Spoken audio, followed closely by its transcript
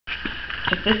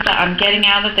Is this the I'm getting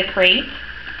out of the crate?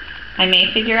 I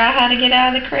may figure out how to get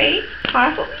out of the crate.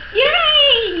 Possibly.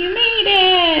 Yay! You made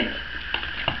it!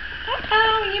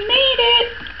 Uh-oh, you made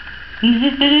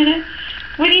it!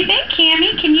 What do you think,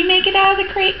 Cami? Can you make it out of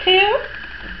the crate too?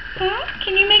 Huh?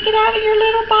 Can you make it out of your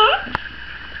little box?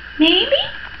 Maybe?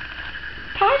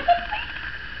 Possibly?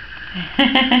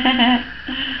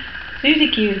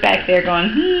 Susie Q's back there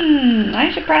going,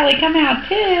 I should probably come out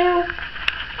too.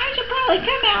 I should probably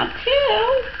come out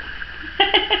too.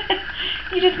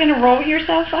 You just gonna roll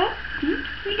yourself up? You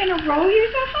gonna roll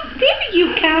yourself up? There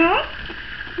you come.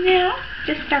 No,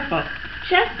 just circles.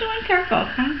 Just doing circles,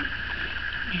 huh?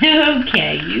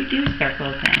 Okay, you do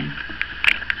circles then.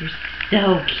 You're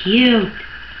so cute.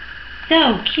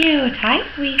 So cute. Hi,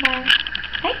 sweetheart.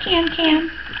 Hi, Cam Cam.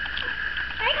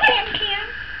 Hi, Cam Cam.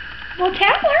 Well,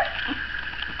 tell her.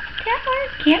 Tell her.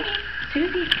 Cami,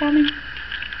 Susie's coming.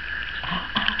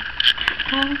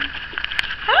 Uh-oh.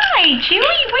 Hi,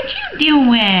 Chewy. What you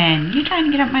doing? You trying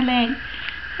to get up my leg?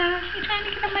 Huh? You trying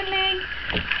to get up my leg?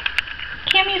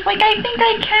 Cami's like, I think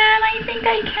I can. I think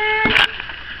I can.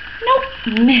 Nope.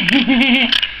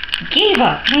 Gave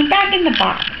up. Went back in the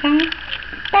box, huh?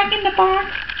 Back in the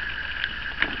box.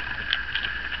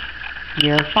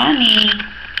 You're funny.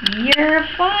 You're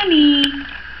funny.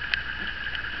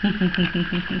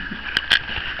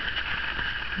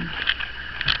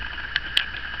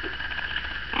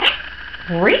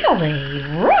 Really?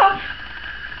 Rough?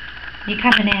 You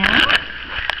coming out?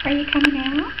 Are you coming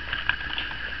out?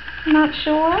 Not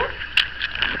sure?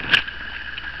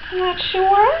 Not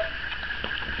sure?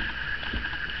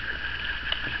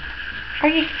 Are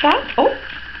you stuck? Oh!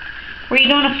 Were you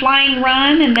doing a flying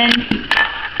run and then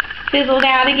fizzled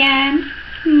out again?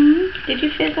 Did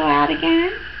you fizzle out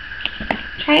again?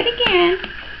 Try it again.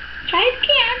 Try it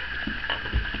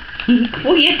again.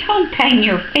 Well, you don't bang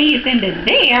your face into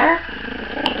there.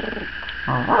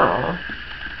 Come on.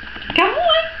 Come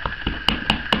on.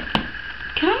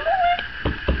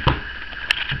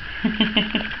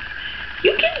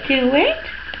 You can do it.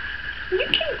 You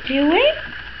can do it.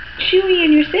 Chewy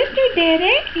and your sister did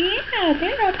it. Yeah,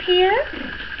 they're up here.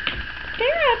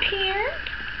 They're up here.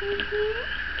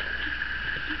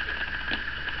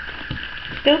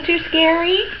 Still too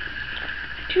scary?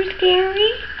 Too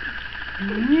scary?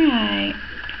 Alright.